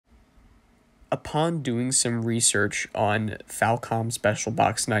Upon doing some research on Falcom Special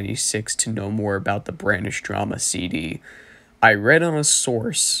Box 96 to know more about the Brandish drama CD, I read on a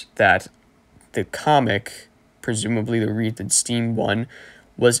source that the comic, presumably the Wreath and Steam one,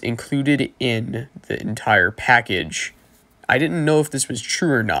 was included in the entire package. I didn't know if this was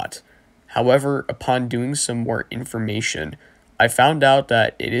true or not. However, upon doing some more information, I found out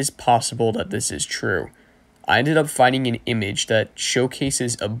that it is possible that this is true. I ended up finding an image that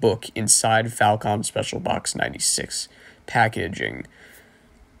showcases a book inside Falcom Special Box 96 packaging.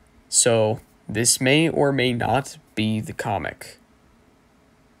 So, this may or may not be the comic.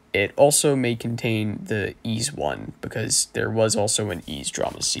 It also may contain the Ease one, because there was also an Ease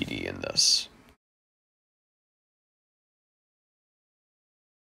drama CD in this.